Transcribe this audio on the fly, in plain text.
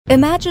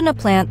Imagine a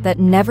plant that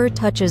never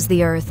touches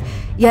the earth,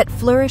 yet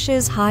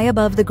flourishes high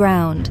above the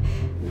ground.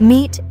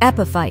 Meet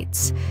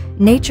epiphytes,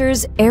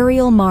 nature's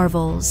aerial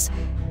marvels.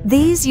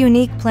 These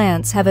unique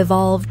plants have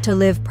evolved to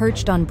live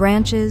perched on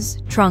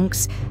branches,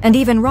 trunks, and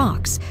even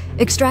rocks,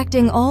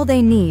 extracting all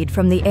they need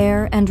from the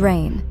air and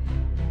rain.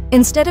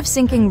 Instead of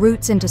sinking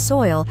roots into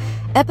soil,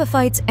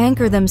 epiphytes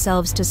anchor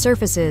themselves to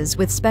surfaces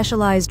with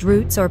specialized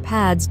roots or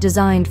pads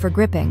designed for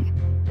gripping.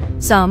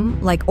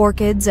 Some, like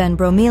orchids and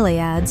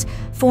bromeliads,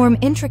 form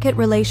intricate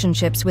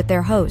relationships with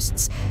their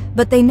hosts,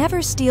 but they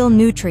never steal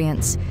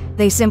nutrients,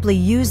 they simply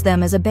use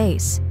them as a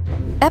base.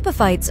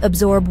 Epiphytes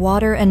absorb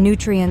water and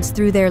nutrients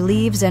through their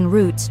leaves and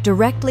roots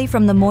directly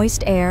from the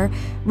moist air,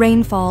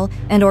 rainfall,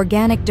 and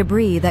organic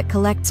debris that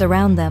collects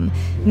around them,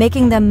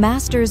 making them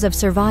masters of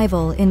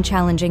survival in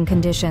challenging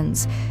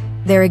conditions.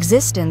 Their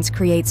existence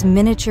creates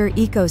miniature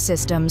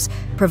ecosystems,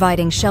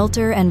 providing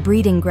shelter and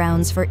breeding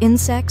grounds for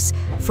insects,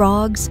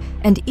 frogs,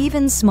 and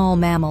even small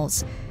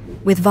mammals.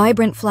 With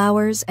vibrant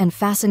flowers and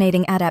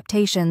fascinating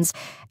adaptations,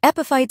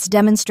 epiphytes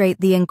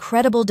demonstrate the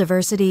incredible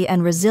diversity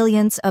and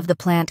resilience of the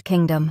plant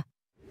kingdom.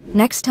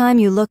 Next time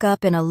you look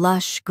up in a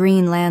lush,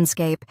 green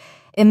landscape,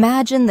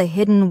 imagine the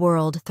hidden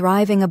world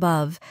thriving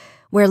above,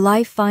 where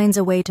life finds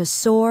a way to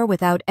soar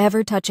without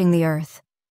ever touching the earth.